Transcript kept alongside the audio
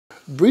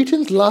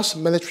Britain's last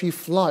military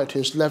flight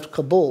has left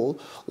Kabul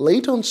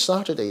late on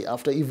Saturday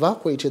after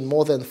evacuating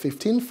more than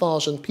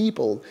 15,000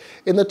 people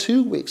in the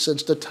 2 weeks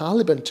since the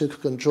Taliban took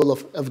control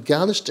of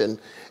Afghanistan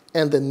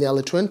and the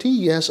nearly 20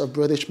 years of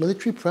British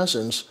military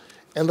presence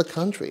in the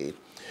country.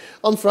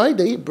 On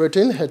Friday,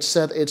 Britain had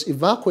said its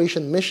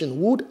evacuation mission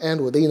would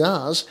end within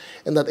hours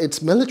and that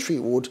its military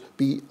would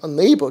be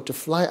unable to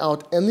fly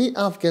out any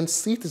Afghan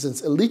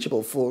citizens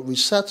eligible for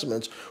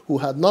resettlement who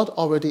had not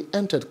already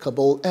entered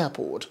Kabul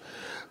airport.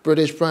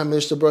 British Prime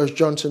Minister Boris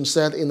Johnson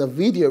said in a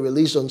video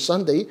released on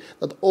Sunday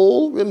that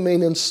all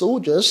remaining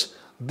soldiers,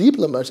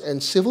 diplomats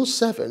and civil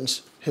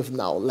servants have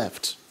now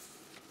left.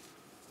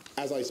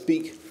 As I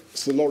speak,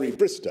 Sir Laurie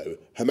Bristow,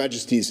 Her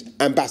Majesty's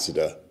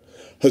Ambassador,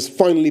 has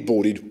finally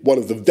boarded one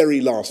of the very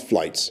last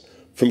flights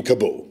from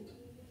Kabul.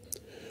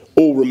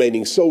 All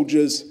remaining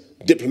soldiers,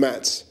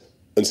 diplomats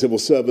and civil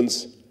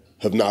servants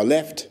have now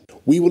left.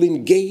 We will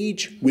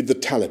engage with the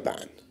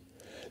Taliban,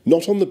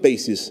 not on the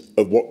basis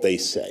of what they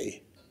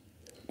say,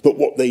 but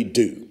what they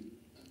do.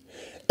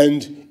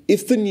 And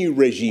if the new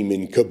regime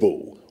in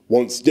Kabul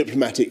wants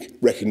diplomatic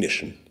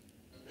recognition,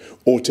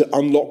 or to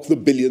unlock the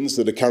billions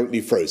that are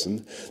currently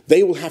frozen,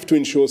 they will have to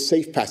ensure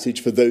safe passage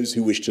for those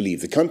who wish to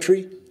leave the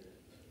country,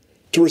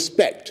 to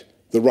respect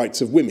the rights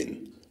of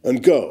women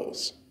and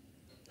girls,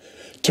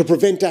 to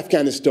prevent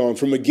Afghanistan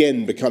from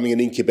again becoming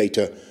an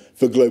incubator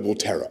for global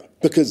terror,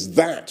 because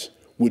that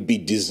would be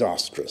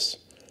disastrous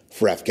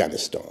for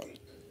Afghanistan.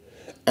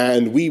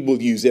 And we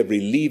will use every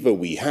lever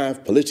we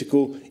have,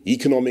 political,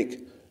 economic,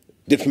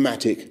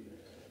 diplomatic,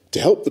 to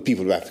help the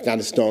people of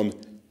Afghanistan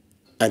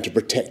and to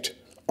protect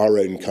our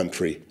own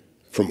country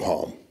from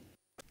harm.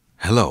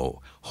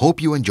 Hello,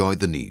 hope you enjoyed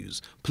the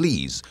news.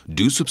 Please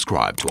do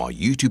subscribe to our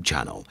YouTube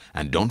channel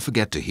and don't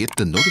forget to hit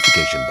the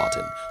notification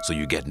button so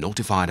you get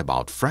notified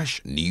about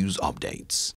fresh news updates.